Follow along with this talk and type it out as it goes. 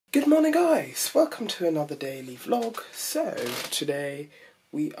Good morning guys, welcome to another daily vlog. So today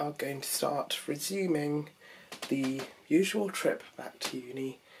we are going to start resuming the usual trip back to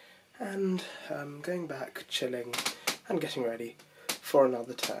uni and going back, chilling and getting ready for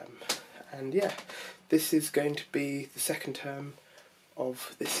another term. And yeah, this is going to be the second term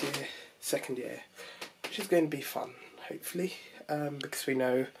of this year, second year, which is going to be fun, hopefully, because we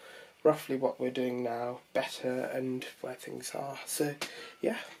know roughly what we're doing now better and where things are. So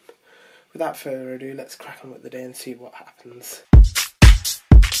yeah, without further ado, let's crack on with the day and see what happens.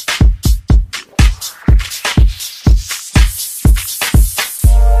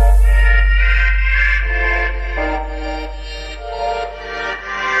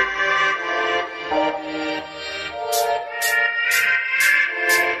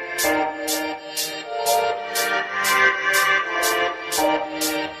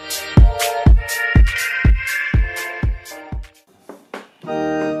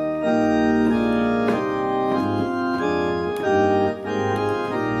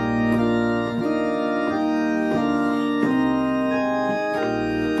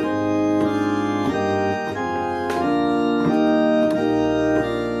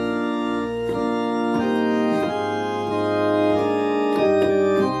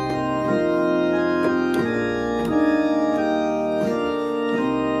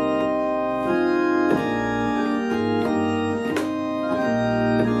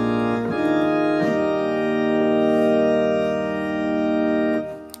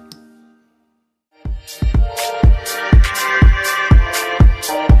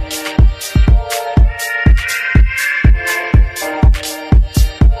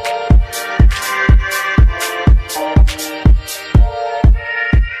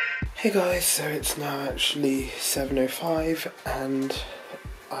 Hey guys, so it's now actually 7:05 and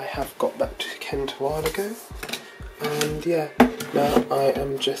I have got back to Kent a while ago, and yeah, now I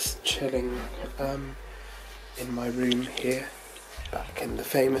am just chilling in my room here, back in the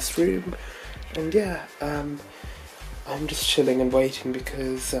famous room, and yeah, I'm just chilling and waiting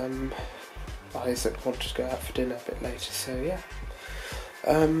because Isaac wanted to go out for dinner a bit later, so yeah,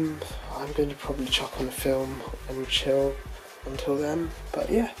 I'm going to probably chuck on a film and chill until then, but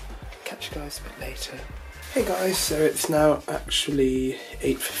yeah, catch you guys a bit later. Hey guys, so it's now actually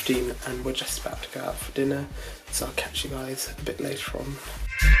 8:15 and we're just about to go out for dinner, so I'll catch you guys a bit later on.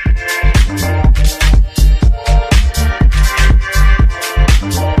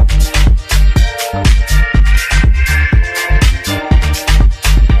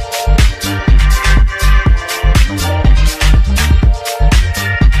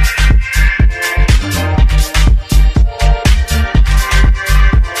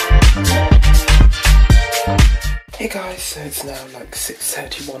 Hey guys, so it's now like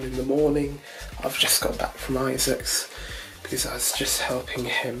 6:31 in the morning. I've just got back from Isaac's because I was just helping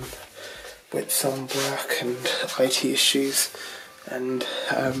him with some work and IT issues, and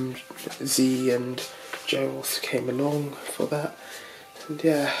Z and Joe also came along for that, and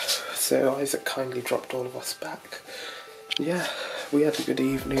yeah, so Isaac kindly dropped all of us back. Yeah, we had a good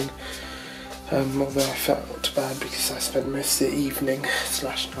evening, although I felt bad because I spent most of the evening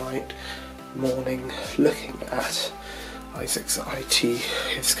 / night, morning looking at Isaac's IT,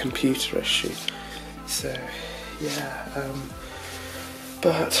 his computer issue. So yeah,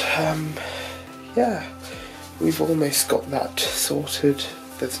 yeah, we've almost got that sorted.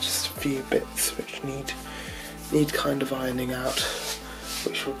 There's just a few bits which need kind of ironing out,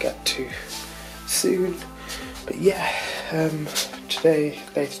 which we'll get to soon. But yeah, later today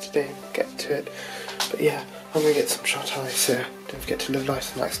we'll get to it. But yeah, I'm going to get some shut eye, so don't forget to live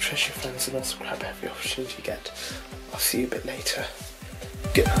life and like, trust your friends, and also grab every opportunity you get. I'll see you a bit later.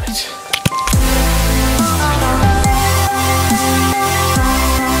 Good night.